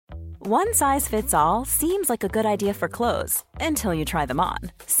One size fits all seems like a good idea for clothes until you try them on.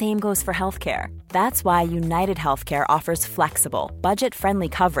 Same goes for healthcare. That's why United Healthcare offers flexible, budget-friendly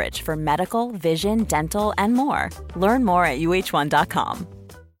coverage for medical, vision, dental, and more. Learn more at uh1.com.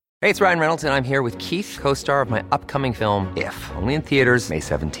 Hey, it's Ryan Reynolds, and I'm here with Keith, co-star of my upcoming film, If, only in theaters May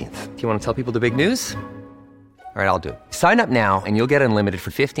 17th. Do you want to tell people the big news? All right, I'll do it. Sign up now and you'll get unlimited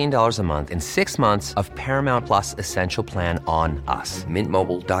for $15 a month and 6 months of Paramount Plus Essential Plan on us.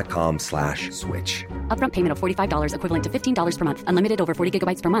 MintMobile.com/switch. Upfront payment of $45 equivalent to $15 per month. Unlimited over 40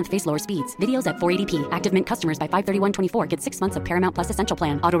 gigabytes per month. Face lower speeds. Videos at 480p. Active Mint customers by 531.24 get 6 months of Paramount Plus Essential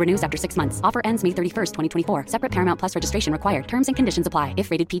Plan. Auto renews after 6 months. Offer ends May 31st, 2024. Separate Paramount Plus registration required. Terms and conditions apply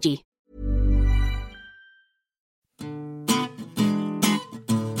if rated PG.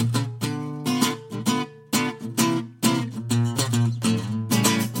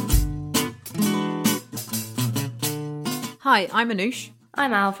 Hi, I'm Anoush.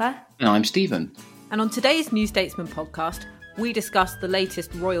 I'm Alva. And I'm Stephen. And on today's New Statesman podcast, we discuss the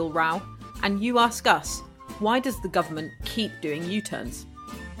latest royal row, and you ask us, why does the government keep doing U-turns?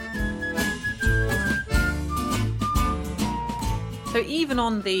 So even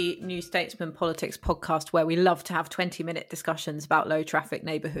on the New Statesman Politics podcast, where we love to have 20-minute discussions about low-traffic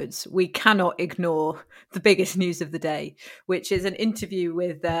neighbourhoods, we cannot ignore the biggest news of the day, which is an interview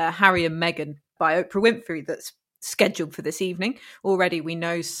with Harry and Meghan by Oprah Winfrey that's scheduled for this evening. Already we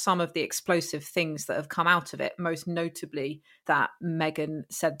know some of the explosive things that have come out of it, most notably that Meghan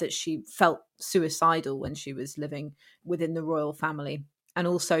said that she felt suicidal when she was living within the royal family, and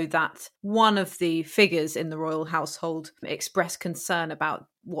also that one of the figures in the royal household expressed concern about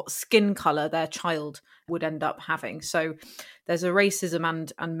what skin colour their child would end up having. So there's a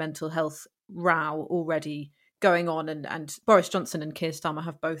racism and mental health row already going on, and Boris Johnson and Keir Starmer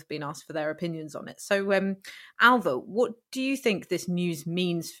have both been asked for their opinions on it. So, Alva, what do you think this news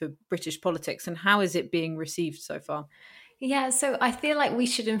means for British politics, and how is it being received so far? Yeah, so I feel like we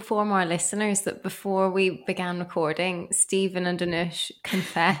should inform our listeners that before we began recording, Stephen and Anoush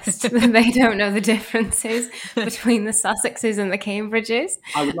confessed that they don't know the differences between the Sussexes and the Cambridges.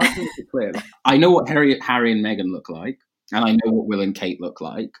 I would like to make it clear. I know what Harry and Meghan look like, and I know what Will and Kate look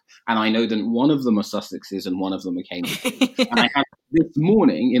like, and I know that one of them are Sussexes and one of them are Cambridges. And I had this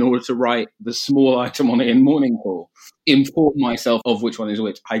morning, in order to write the small item on it in Morning Call, inform myself of which one is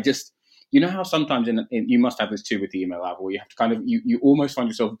which. I just, you know how sometimes you must have this too with the email app, where you have to kind of, you almost find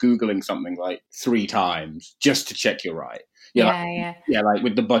yourself Googling something like 3 times just to check you're right. Yeah, like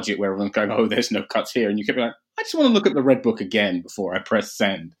with the budget where everyone's going, oh, there's no cuts here. And you keep like, I just want to look at the Red Book again before I press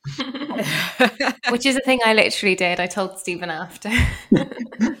send. Which is a thing I literally did. I told Stephen after.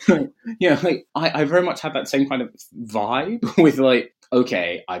 I very much had that same kind of vibe with like,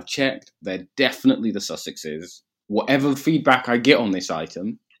 okay, I've checked. They're definitely the Sussexes. Whatever feedback I get on this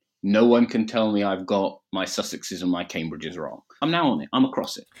item, no one can tell me I've got my Sussexes and my Cambridges wrong. I'm now on it. I'm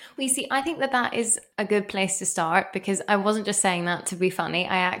across it. Well, you see, I think that is a good place to start, because I wasn't just saying that to be funny.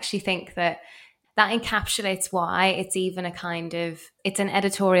 I actually think that encapsulates why it's even it's an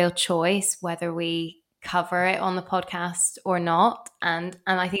editorial choice whether we cover it on the podcast or not. And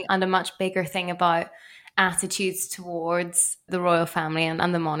I think, and a much bigger thing about attitudes towards the royal family and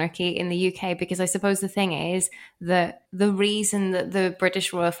the monarchy in the UK, because I suppose the thing is that the reason that the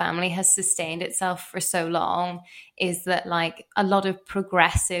British royal family has sustained itself for so long is that like a lot of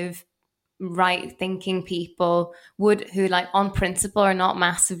progressive right thinking people who like on principle are not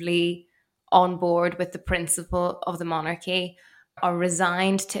massively on board with the principle of the monarchy, are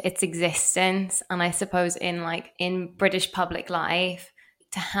resigned to its existence. And I suppose in British public life,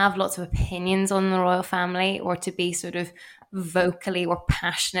 to have lots of opinions on the royal family, or to be sort of vocally or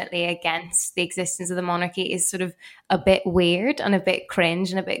passionately against the existence of the monarchy, is sort of a bit weird and a bit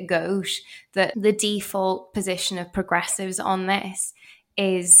cringe and a bit gauche. That the default position of progressives on this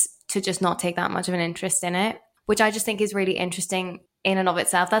is to just not take that much of an interest in it, which I just think is really interesting in and of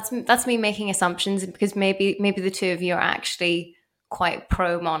itself. That's me making assumptions, because maybe the two of you are actually quite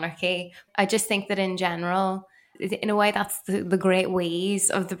pro-monarchy. I just think that in general, in a way, that's the great wheeze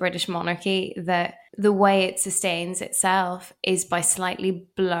of the British monarchy, that the way it sustains itself is by slightly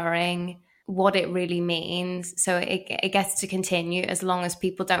blurring what it really means. So it gets to continue as long as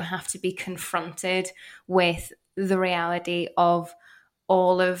people don't have to be confronted with the reality of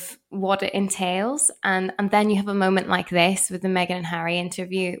all of what it entails. And then you have a moment like this with the Meghan and Harry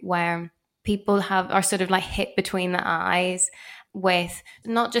interview, where people are sort of like hit between the eyes with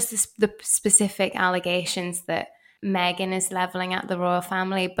not just the specific allegations that Meghan is levelling at the royal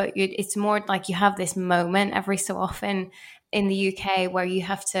family, but it's more like you have this moment every so often in the UK where you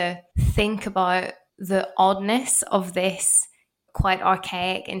have to think about the oddness of this quite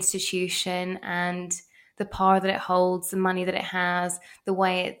archaic institution, and the power that it holds, the money that it has, the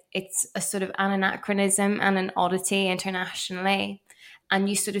way it's a sort of an anachronism and an oddity internationally. And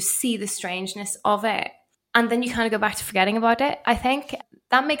you sort of see the strangeness of it. And then you kind of go back to forgetting about it. I think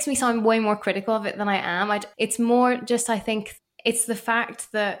that makes me sound way more critical of it than I am. It's more just, I think it's the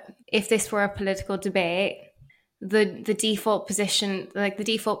fact that if this were a political debate, the default position, like the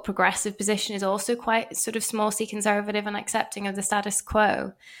default progressive position, is also quite sort of small c conservative and accepting of the status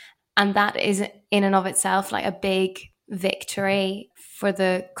quo. And that is in and of itself like a big victory for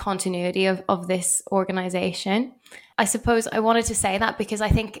the continuity of this organization. I suppose I wanted to say that because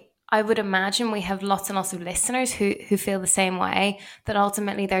I would imagine we have lots and lots of listeners who feel the same way, that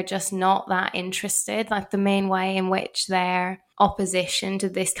ultimately they're just not that interested. Like the main way in which their opposition to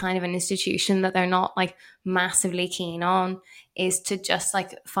this kind of an institution that they're not like massively keen on is to just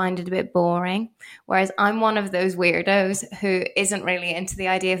like find it a bit boring. Whereas I'm one of those weirdos who isn't really into the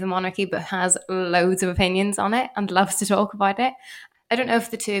idea of the monarchy, but has loads of opinions on it and loves to talk about it. I don't know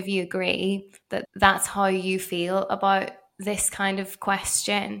if the two of you agree that that's how you feel about this kind of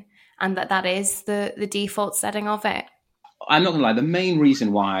question, and that is the default setting of it. I'm not going to lie, the main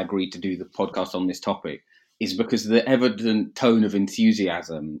reason why I agreed to do the podcast on this topic is because the evident tone of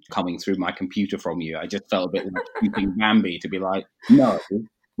enthusiasm coming through my computer from you, I just felt a bit like shooting Bambi to be like, no,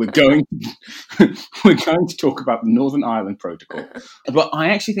 we're going to talk about the Northern Ireland Protocol. But I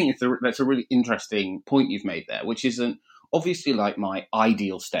actually think that's a really interesting point you've made there, which is that obviously like my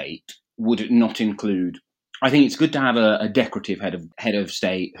ideal state would not include, I think it's good to have a decorative head of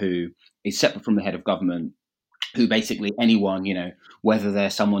state who is separate from the head of government, who basically anyone, whether they're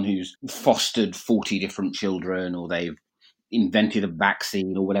someone who's fostered 40 different children or they've invented a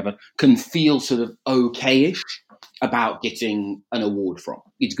vaccine or whatever, can feel sort of okay-ish about getting an award from.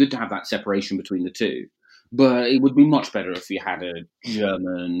 It's good to have that separation between the two. But it would be much better if you had a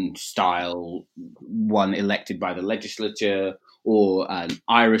German-style one elected by the legislature, or an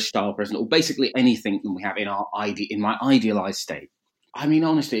Irish-style president, or basically anything that we have in my idealized state. I mean,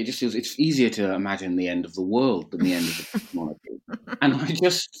 honestly, it just feels it's easier to imagine the end of the world than the end of the monarchy. And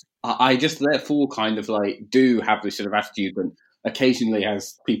I just therefore kind of like do have this sort of attitude, and occasionally,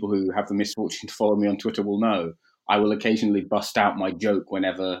 as people who have the misfortune to follow me on Twitter will know, I will occasionally bust out my joke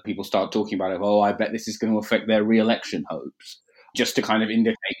whenever people start talking about it. Oh, I bet this is going to affect their re-election hopes, just to kind of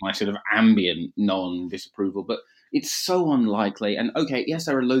indicate my sort of ambient non-disapproval. But it's so unlikely. And okay, yes,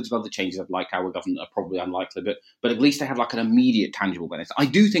 there are loads of other changes of like our government are probably unlikely, but at least they have like an immediate tangible benefit. I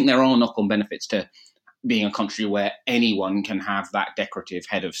do think there are knock-on benefits to being a country where anyone can have that decorative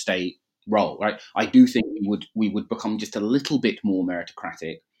head of state role, right? I do think we would become just a little bit more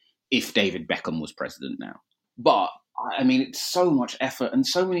meritocratic if David Beckham was president now. But I mean, it's so much effort, and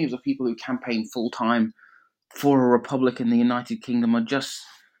so many of the people who campaign full-time for a republic in the United Kingdom are just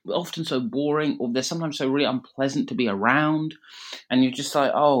often so boring, or they're sometimes so really unpleasant to be around, and you're just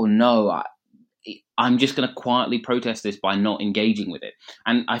like, oh no, I'm just going to quietly protest this by not engaging with it.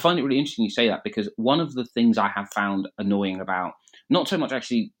 And I find it really interesting you say that, because one of the things I have found annoying about, not so much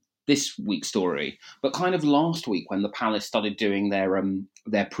actually this week's story, but kind of last week when the palace started doing their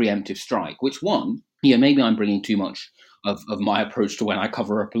preemptive strike, which maybe I'm bringing too much of my approach to when I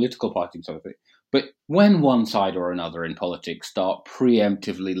cover a political party and sort of thing. But when one side or another in politics start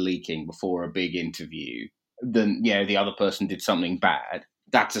preemptively leaking before a big interview, then, the other person did something bad,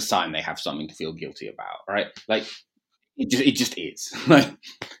 that's a sign they have something to feel guilty about, right? Like, it just is. Like,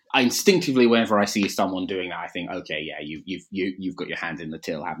 I instinctively, whenever I see someone doing that, I think, okay, yeah, you've got your hand in the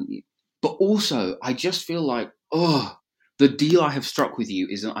till, haven't you? But also, I just feel like, the deal I have struck with you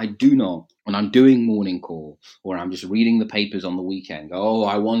is that I do not, when I'm doing morning call or I'm just reading the papers on the weekend,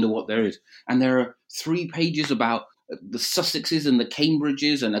 I wonder what there is. And there are 3 pages about the Sussexes and the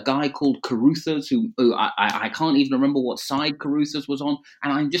Cambridges and a guy called Caruthers who I can't even remember what side Caruthers was on.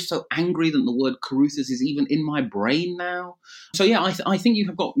 And I'm just so angry that the word Caruthers is even in my brain now. So yeah, I think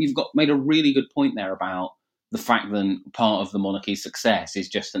you've got made a really good point there about the fact that part of the monarchy's success is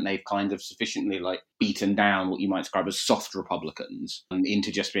just that they've kind of sufficiently like beaten down what you might describe as soft Republicans into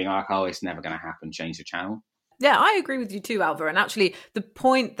just being like, oh, it's never going to happen, change the channel. Yeah, I agree with you too, Alva. And actually, the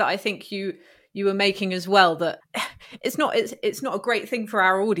point that I think you were making as well, that it's not a great thing for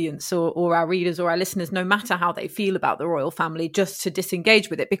our audience or our readers or our listeners, no matter how they feel about the royal family, just to disengage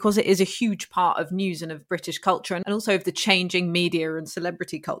with it, because it is a huge part of news and of British culture and also of the changing media and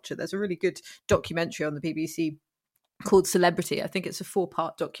celebrity culture. There's a really good documentary on the BBC called Celebrity. I think it's a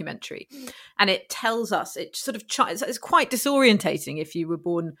 4-part documentary, and it tells us, it sort of it's quite disorientating if you were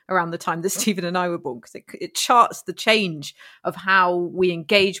born around the time that Stephen and I were born, because it charts the change of how we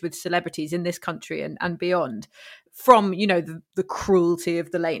engage with celebrities in this country and beyond. from, you know, the cruelty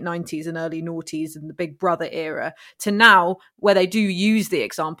of the late 90s and early noughties and the Big Brother era to now, where they do use the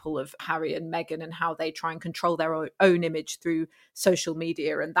example of Harry and Meghan and how they try and control their own image through social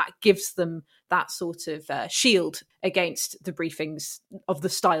media. And that gives them that sort of shield against the briefings of the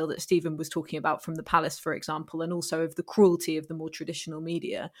style that Stephen was talking about from the palace, for example, and also of the cruelty of the more traditional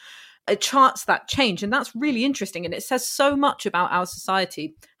media. It charts that change, and that's really interesting, and it says so much about our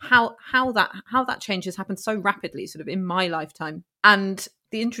society, how that change has happened so rapidly, sort of in my lifetime. And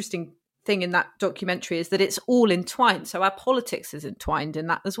the interesting thing in that documentary is that it's all entwined. So our politics is entwined in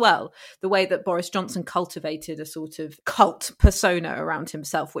that as well. The way that Boris Johnson cultivated a sort of cult persona around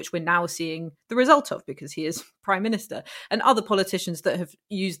himself, which we're now seeing the result of because he is prime minister, and other politicians that have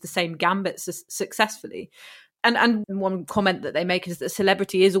used the same gambit successfully. And one comment that they make is that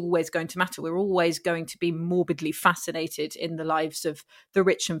celebrity is always going to matter. We're always going to be morbidly fascinated in the lives of the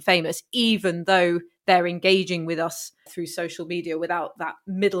rich and famous, even though they're engaging with us through social media without that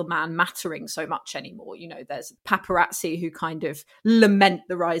middleman mattering so much anymore. You know, there's paparazzi who kind of lament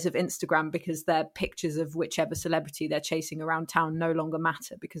the rise of Instagram because their pictures of whichever celebrity they're chasing around town no longer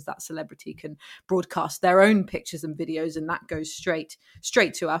matter, because that celebrity can broadcast their own pictures and videos, and that goes straight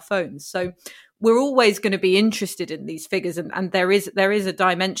to our phones. So we're always going to be interested in these figures, and there is a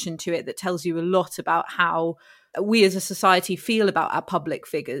dimension to it that tells you a lot about how we as a society feel about our public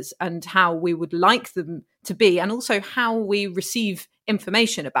figures and how we would like them to be, and also how we receive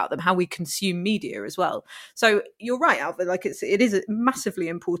information about them, how we consume media as well. So you're right, Alva, like it is a massively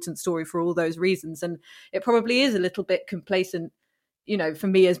important story for all those reasons, and it probably is a little bit complacent, you know, for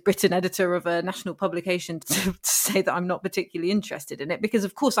me as Britain editor of a national publication to say that I'm not particularly interested in it, because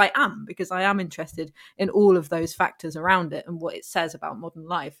of course I am, because I am interested in all of those factors around it and what it says about modern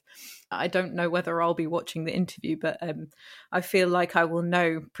life. I don't know whether I'll be watching the interview, but I feel like I will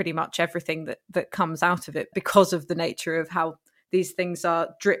know pretty much everything that comes out of it because of the nature of how these things are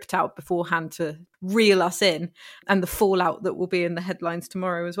dripped out beforehand to reel us in, and the fallout that will be in the headlines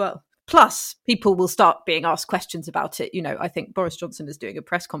tomorrow as well. Plus, people will start being asked questions about it. You know, I think Boris Johnson is doing a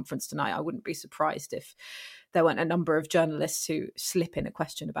press conference tonight. I wouldn't be surprised if there weren't a number of journalists who slip in a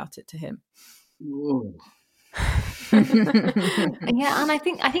question about it to him. Yeah, and I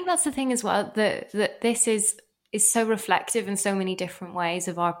think that's the thing as well, that this is so reflective in so many different ways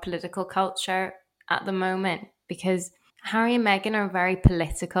of our political culture at the moment, because Harry and Meghan are very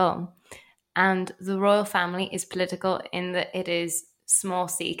political, and the royal family is political in that it is small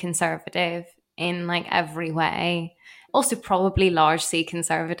c conservative in like every way, also probably large c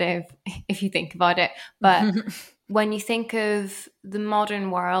conservative if you think about it. But when you think of the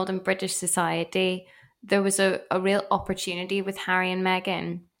modern world and British society, there was a real opportunity with Harry and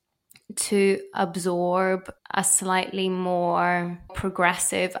Meghan to absorb a slightly more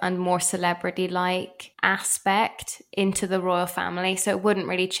progressive and more celebrity-like aspect into the royal family. So it wouldn't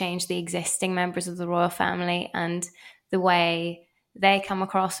really change the existing members of the royal family and the way they come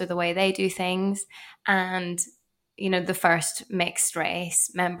across or the way they do things. And, you know, the first mixed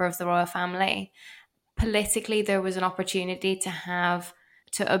race member of the royal family. Politically, there was an opportunity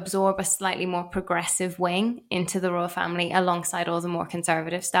to absorb a slightly more progressive wing into the royal family alongside all the more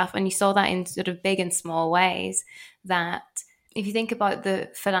conservative stuff. And you saw that in sort of big and small ways, that if you think about the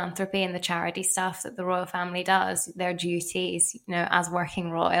philanthropy and the charity stuff that the royal family does, their duties, you know, as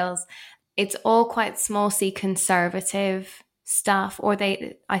working royals, it's all quite small c conservative stuff. Or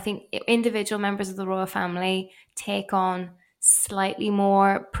I think individual members of the royal family take on slightly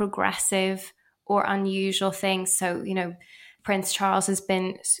more progressive or unusual things. So, you know, Prince Charles has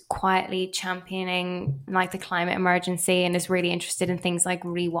been quietly championing like the climate emergency and is really interested in things like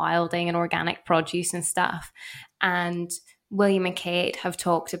rewilding and organic produce and stuff. And William and Kate have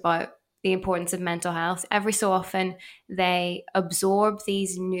talked about the importance of mental health. Every so often, they absorb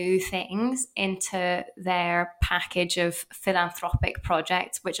these new things into their package of philanthropic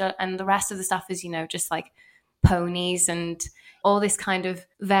projects, and the rest of the stuff is, you know, just like ponies and all this kind of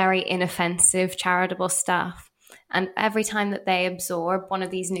very inoffensive charitable stuff. And every time that they absorb one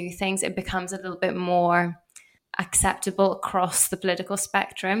of these new things, it becomes a little bit more acceptable across the political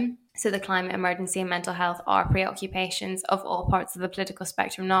spectrum. So the climate emergency and mental health are preoccupations of all parts of the political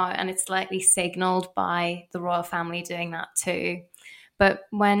spectrum now, and it's slightly signalled by the royal family doing that too. But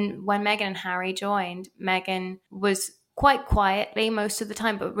when Meghan and Harry joined, Meghan was quite quietly most of the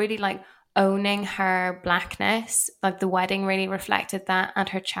time, but really like owning her blackness. Like the wedding really reflected that, and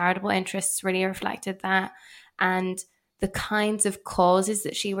her charitable interests really reflected that. And the kinds of causes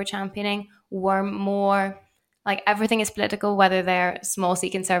that she were championing were more like, everything is political, whether they're small c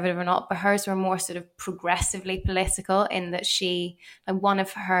conservative or not, but hers were more sort of progressively political in that one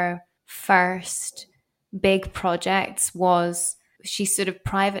of her first big projects was she sort of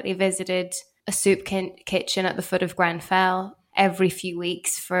privately visited a soup kitchen at the foot of Grenfell every few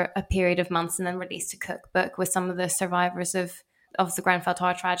weeks for a period of months, and then released a cookbook with some of the survivors of the Grenfell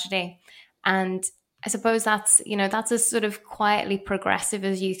Tower tragedy. And I suppose that's as sort of quietly progressive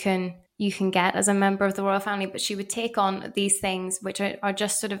as you can get as a member of the royal family. But she would take on these things which are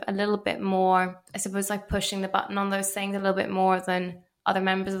just sort of a little bit more, I suppose, like pushing the button on those things a little bit more than other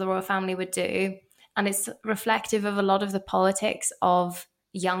members of the royal family would do. And it's reflective of a lot of the politics of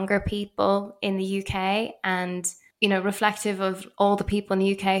younger people in the UK, and, reflective of all the people in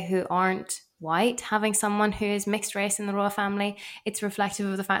the UK who aren't white having someone who is mixed race in the royal family. It's reflective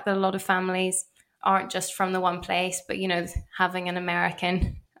of the fact that a lot of families aren't just from the one place, but, having an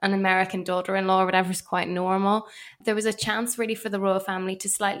American daughter-in-law or whatever is quite normal. There was a chance really for the royal family to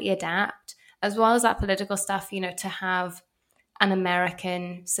slightly adapt, as well as that political stuff, to have an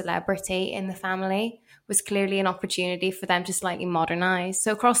American celebrity in the family was clearly an opportunity for them to slightly modernize.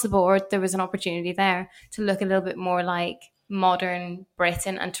 So across the board, there was an opportunity there to look a little bit more like modern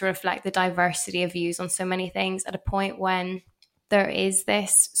Britain and to reflect the diversity of views on so many things at a point when there is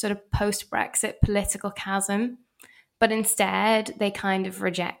this sort of post-Brexit political chasm. But instead, they kind of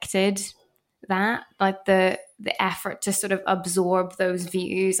rejected that, like the effort to sort of absorb those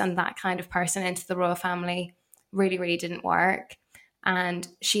views and that kind of person into the royal family really, really didn't work. And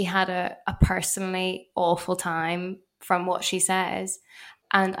she had a personally awful time from what she says.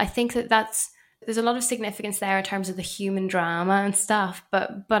 And I think there's a lot of significance there in terms of the human drama and stuff,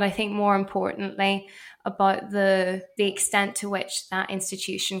 but I think more importantly about the extent to which that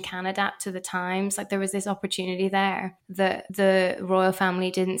institution can adapt to the times. Like, there was this opportunity there that the royal family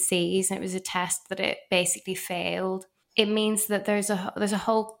didn't seize, and it was a test that it basically failed. It means that there's a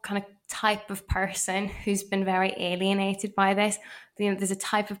whole kind of type of person who's been very alienated by this. There's a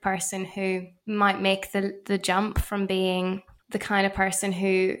type of person who might make the jump from being the kind of person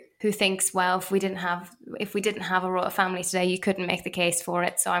who thinks, well, if we didn't have a royal family today, you couldn't make the case for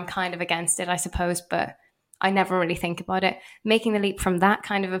it, so I'm kind of against it, I suppose, but I never really think about it. Making the leap from that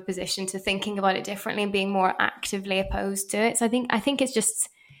kind of a position to thinking about it differently and being more actively opposed to it. So I think it's just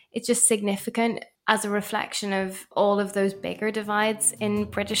significant as a reflection of all of those bigger divides in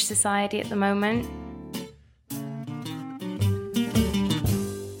British society at the moment.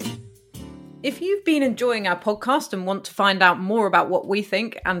 If you've been enjoying our podcast and want to find out more about what we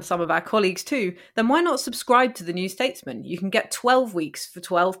think, and some of our colleagues too, then why not subscribe to The New Statesman? You can get 12 weeks for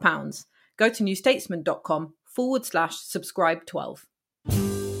 £12. Go to newstatesman.com/subscribe12.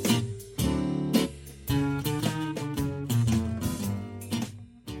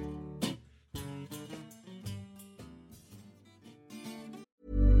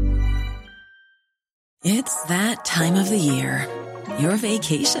 It's that time of the year. Your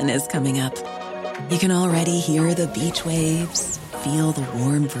vacation is coming up. You can already hear the beach waves, feel the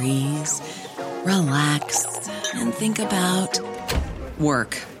warm breeze, relax, and think about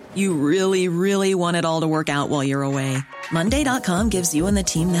work. You really, really want it all to work out while you're away. Monday.com gives you and the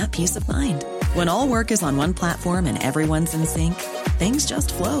team that peace of mind. When all work is on one platform and everyone's in sync, things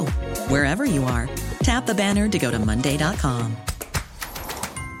just flow. Wherever you are, tap the banner to go to Monday.com.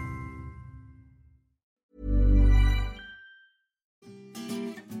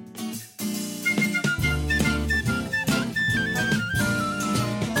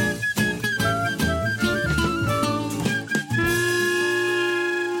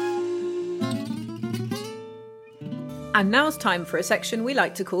 And now it's time for a section we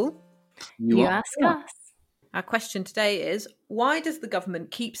like to call You Ask Us. Our question today is, why does the government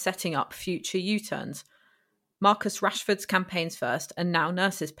keep setting up future U-turns? Marcus Rashford's campaigns first, and now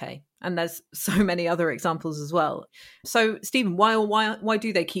nurses' pay. And there's so many other examples as well. So, Stephen, why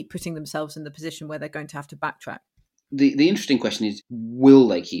do they keep putting themselves in the position where they're going to have to backtrack? The interesting question is, will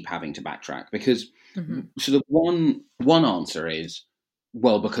they keep having to backtrack? Because sort of one answer is,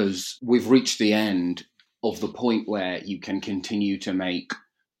 well, because we've reached the end of the point where you can continue to make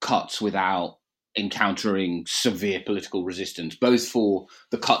cuts without encountering severe political resistance, both for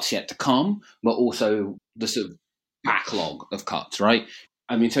the cuts yet to come, but also the sort of backlog of cuts, right?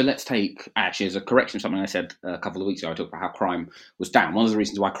 I mean, so let's take, actually, as a correction of something I said a couple of weeks ago, I talked about how crime was down. One of the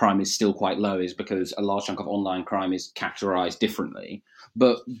reasons why crime is still quite low is because a large chunk of online crime is categorised differently.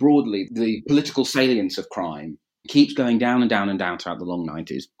 But broadly, the political salience of crime keeps going down and down and down throughout the long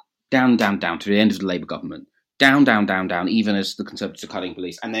 90s. Down to the end of the Labour government. Down, even as the Conservatives are cutting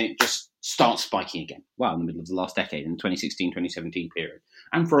police. And then it just starts spiking again. Well, in the middle of the last decade, in the 2016-2017 period.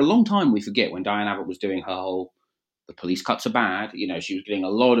 And for a long time, we forget when Diane Abbott was doing her whole, the police cuts are bad, she was getting a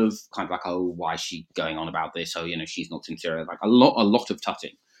lot of kind of like, oh, why is she going on about this? Oh, she's not sincere. Like a lot of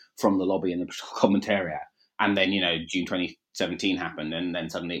tutting. from the lobby and the commentariat. And then, June 2017 happened, and then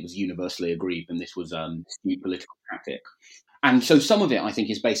suddenly it was universally agreed, and this was a new political tactic. And so some of it, I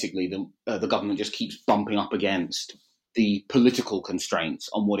think, is basically the government just keeps bumping up against the political constraints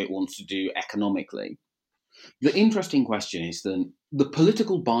on what it wants to do economically. The interesting question is that the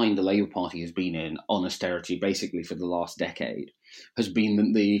political bind the Labour Party has been in on austerity basically for the last decade has been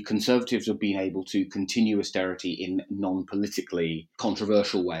that the Conservatives have been able to continue austerity in non-politically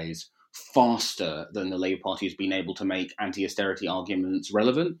controversial ways faster than the Labour Party has been able to make anti-austerity arguments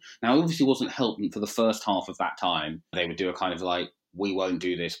relevant. Now, it obviously wasn't helped for the first half of that time. They would do a kind of like, we won't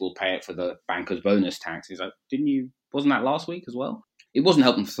do this, we'll pay it for the bankers' bonus tax. It's like, wasn't that last week as well? It wasn't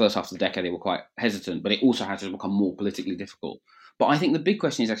helping for the first half of the decade. They were quite hesitant, but it also had to become more politically difficult. But I think the big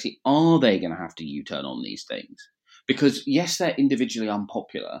question is actually, are they going to have to U-turn on these things? Because yes, they're individually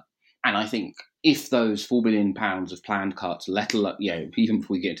unpopular. And I think if those £4 billion of planned cuts, even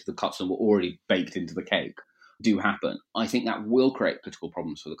before we get into the cuts that were already baked into the cake, do happen, I think that will create political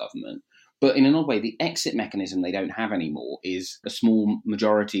problems for the government. But in an odd way, the exit mechanism they don't have anymore is a small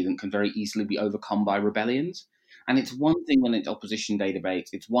majority that can very easily be overcome by rebellions. And it's one thing when it's opposition day debates.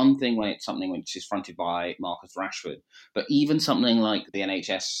 It's one thing when it's something which is fronted by Marcus Rashford. But even something like the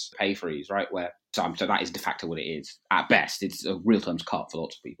NHS pay freeze, right, so that is de facto what it is. At best, it's a real terms cut for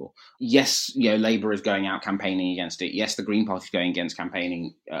lots of people. Yes, Labour is going out campaigning against it. Yes, the Green Party is going against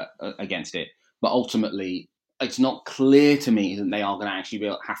campaigning against it. But ultimately, it's not clear to me that they are going to actually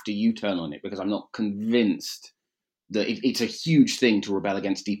have to U-turn on it, because I'm not convinced that it's a huge thing to rebel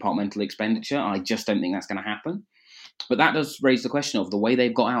against departmental expenditure. I just don't think that's going to happen. But that does raise the question of the way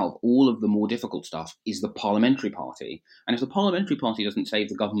they've got out of all of the more difficult stuff is the parliamentary party. And if the parliamentary party doesn't save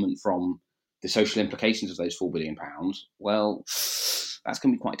the government from the social implications of those £4 billion, well, that's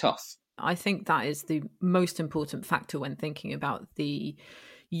going to be quite tough. I think that is the most important factor when thinking about the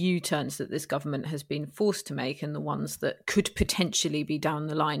U-turns that this government has been forced to make and the ones that could potentially be down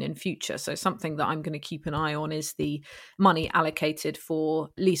the line in future. So something that I'm going to keep an eye on is the money allocated for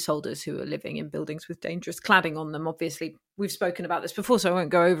leaseholders who are living in buildings with dangerous cladding on them. Obviously, we've spoken about this before, so I won't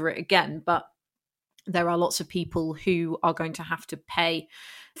go over it again, but there are lots of people who are going to have to pay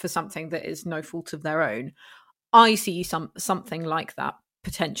for something that is no fault of their own. I see something like that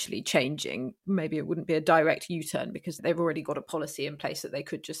potentially changing. Maybe it wouldn't be a direct U-turn because they've already got a policy in place that they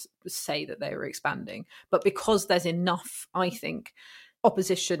could just say that they were expanding. But because there's enough, I think,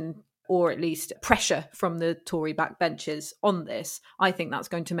 opposition or at least pressure from the Tory backbenchers on this, I think that's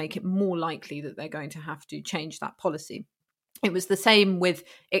going to make it more likely that they're going to have to change that policy. It was the same with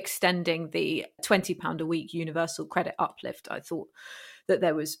extending the £20 a week universal credit uplift. I thought that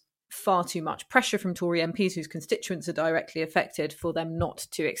there was far too much pressure from Tory MPs whose constituents are directly affected for them not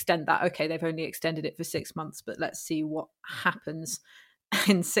to extend that. Okay, they've only extended it for 6 months, but let's see what happens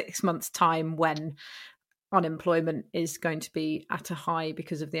in 6 months' time when unemployment is going to be at a high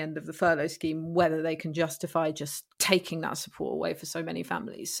because of the end of the furlough scheme, whether they can justify just taking that support away for so many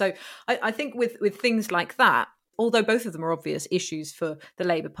families. So I think with things like that, although both of them are obvious issues for the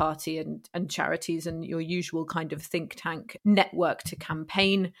Labour Party and charities and your usual kind of think tank network to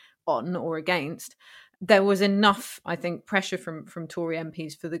campaign on or against, there was enough, I think, pressure from Tory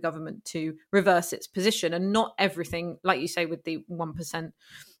MPs for the government to reverse its position. And not everything, like you say, with the 1%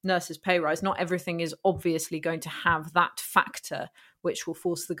 nurses' pay rise, not everything is obviously going to have that factor which will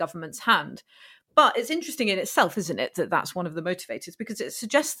force the government's hand. But it's interesting in itself, isn't it, that that's one of the motivators, because it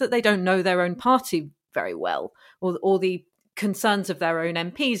suggests that they don't know their own party very well or the concerns of their own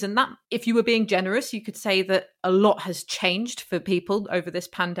MPs. And that, if you were being generous, you could say that a lot has changed for people over this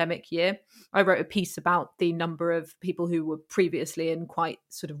pandemic year. I wrote a piece about the number of people who were previously in quite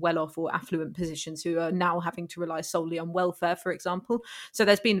sort of well-off or affluent positions who are now having to rely solely on welfare, for example. So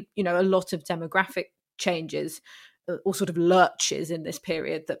there's been, a lot of demographic changes or sort of lurches in this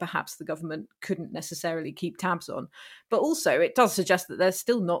period that perhaps the government couldn't necessarily keep tabs on. But also it does suggest that they're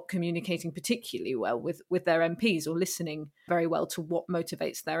still not communicating particularly well with their MPs or listening very well to what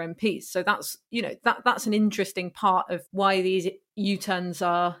motivates their MPs. So that's, that's an interesting part of why these U-turns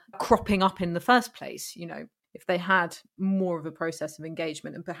are cropping up in the first place. If they had more of a process of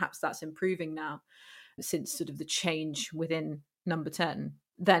engagement, and perhaps that's improving now since sort of the change within Number 10,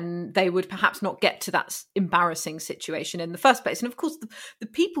 then they would perhaps not get to that embarrassing situation in the first place. And of course, the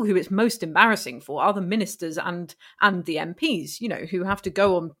people who it's most embarrassing for are the ministers and the MPs, who have to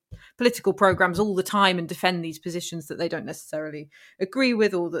go on political programmes all the time and defend these positions that they don't necessarily agree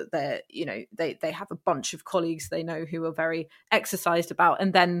with, or that they have a bunch of colleagues they know who are very exercised about,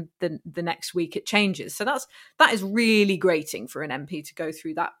 and then the next week it changes. So that is really grating for an MP to go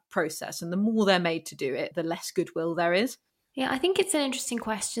through that process. And the more they're made to do it, the less goodwill there is. Yeah, I think it's an interesting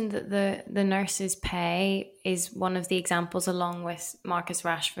question that the nurses' pay is one of the examples, along with Marcus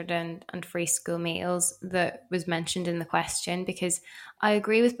Rashford and free school meals, that was mentioned in the question, because I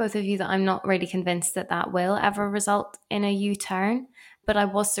agree with both of you that I'm not really convinced that that will ever result in a U-turn. But I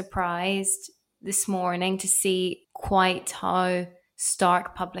was surprised this morning to see quite how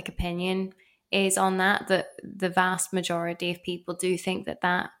stark public opinion is on that the vast majority of people do think that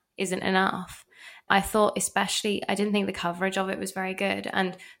that isn't enough. I thought I didn't think the coverage of it was very good.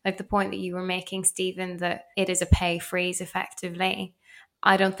 And like the point that you were making, Stephen, that it is a pay freeze effectively,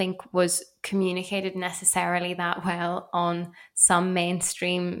 I don't think was communicated necessarily that well on some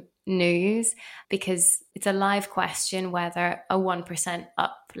mainstream news, because it's a live question whether a 1%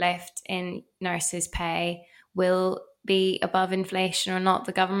 uplift in nurses' pay will be above inflation or not.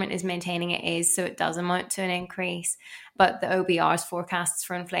 The government is maintaining it is, so it does amount to an increase. But the OBR's forecasts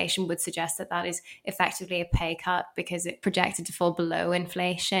for inflation would suggest that that is effectively a pay cut because it projected to fall below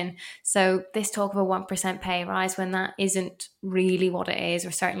inflation. So this talk of a 1% pay rise, when that isn't really what it is,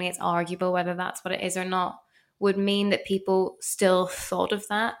 or certainly it's arguable whether that's what it is or not, would mean that people still thought of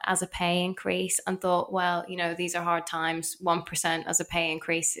that as a pay increase and thought, well, you know, these are hard times. 1% as a pay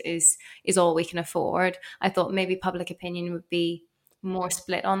increase is all we can afford. I thought maybe public opinion would be more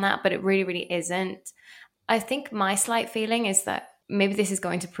split on that, but it really, really isn't. I think my slight feeling is that maybe this is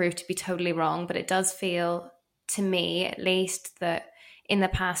going to prove to be totally wrong, but it does feel to me, at least, that in the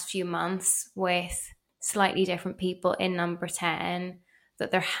past few months with slightly different people in Number 10,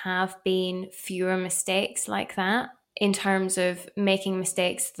 that there have been fewer mistakes like that, in terms of making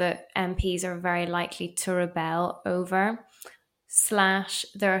mistakes that MPs are very likely to rebel over, /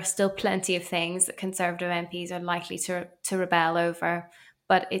 there are still plenty of things that Conservative MPs are likely to rebel over.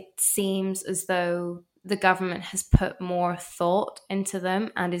 But it seems as though the government has put more thought into them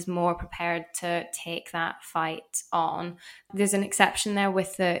and is more prepared to take that fight on. There's an exception there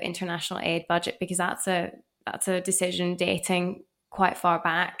with the international aid budget, because that's a decision dating quite far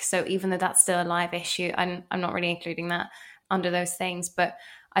back. So even though that's still a live issue, I'm not really including that under those things. But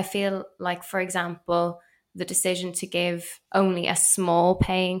I feel like, for example, the decision to give only a small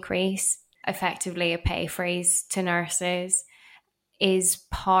pay increase, effectively a pay freeze to nurses, is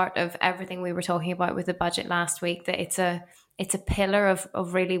part of everything we were talking about with the budget last week, that it's a pillar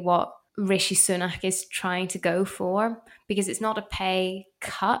of really what Rishi Sunak is trying to go for, because it's not a pay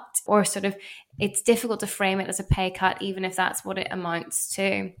cut, or sort of, it's difficult to frame it as a pay cut, even if that's what it amounts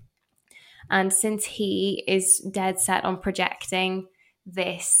to. And since he is dead set on projecting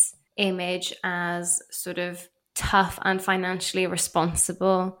this image as sort of tough and financially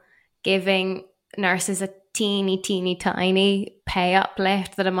responsible, giving nurses a teeny tiny pay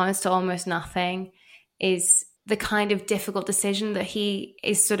uplift that amounts to almost nothing is the kind of difficult decision that he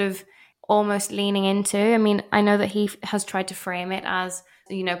is sort of almost leaning into. I mean, I know that he has tried to frame it as,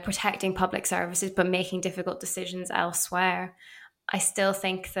 you know, protecting public services but making difficult decisions elsewhere. I still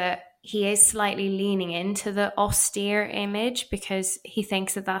think that he is slightly leaning into the austere image because he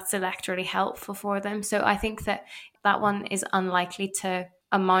thinks that that's electorally helpful for them. So I think that one is unlikely to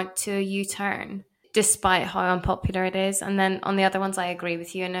amount to a U-turn, despite how unpopular it is. And then on the other ones, I agree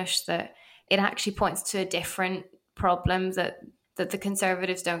with you, Anush, that it actually points to a different problem, that the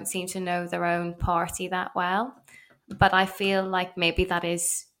Conservatives don't seem to know their own party that well. But I feel like maybe that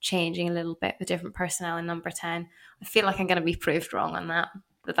is changing a little bit with different personnel in Number 10. I feel like I'm going to be proved wrong on that,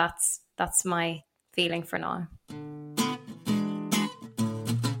 but that's my feeling for now.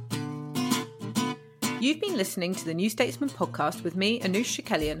 You've been listening to the New Statesman podcast with me, Anoosh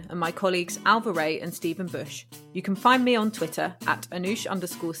Chakelian, and my colleagues Alva Ray and Stephen Bush. You can find me on Twitter at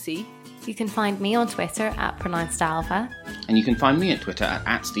Anoosh_C. You can find me on Twitter at PronouncedAlva. And you can find me at Twitter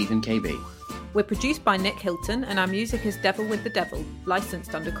at StephenKB. We're produced by Nick Hilton, and our music is Devil with the Devil,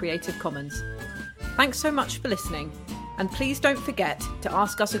 licensed under Creative Commons. Thanks so much for listening. And please don't forget to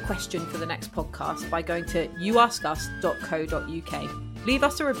ask us a question for the next podcast by going to youaskus.co.uk. Leave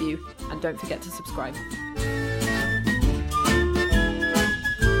us a review and don't forget to subscribe.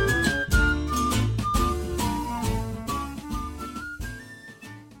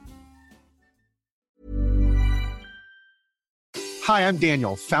 Hi, I'm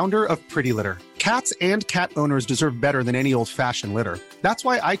Daniel, founder of Pretty Litter. Cats and cat owners deserve better than any old-fashioned litter. That's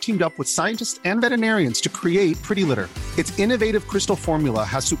why I teamed up with scientists and veterinarians to create Pretty Litter. Its innovative crystal formula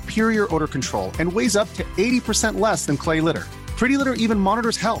has superior odor control and weighs up to 80% less than clay litter. Pretty Litter even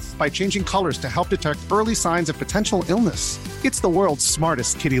monitors health by changing colors to help detect early signs of potential illness. It's the world's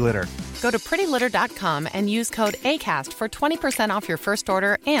smartest kitty litter. Go to prettylitter.com and use code ACAST for 20% off your first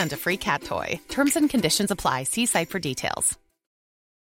order and a free cat toy. Terms and conditions apply. See site for details.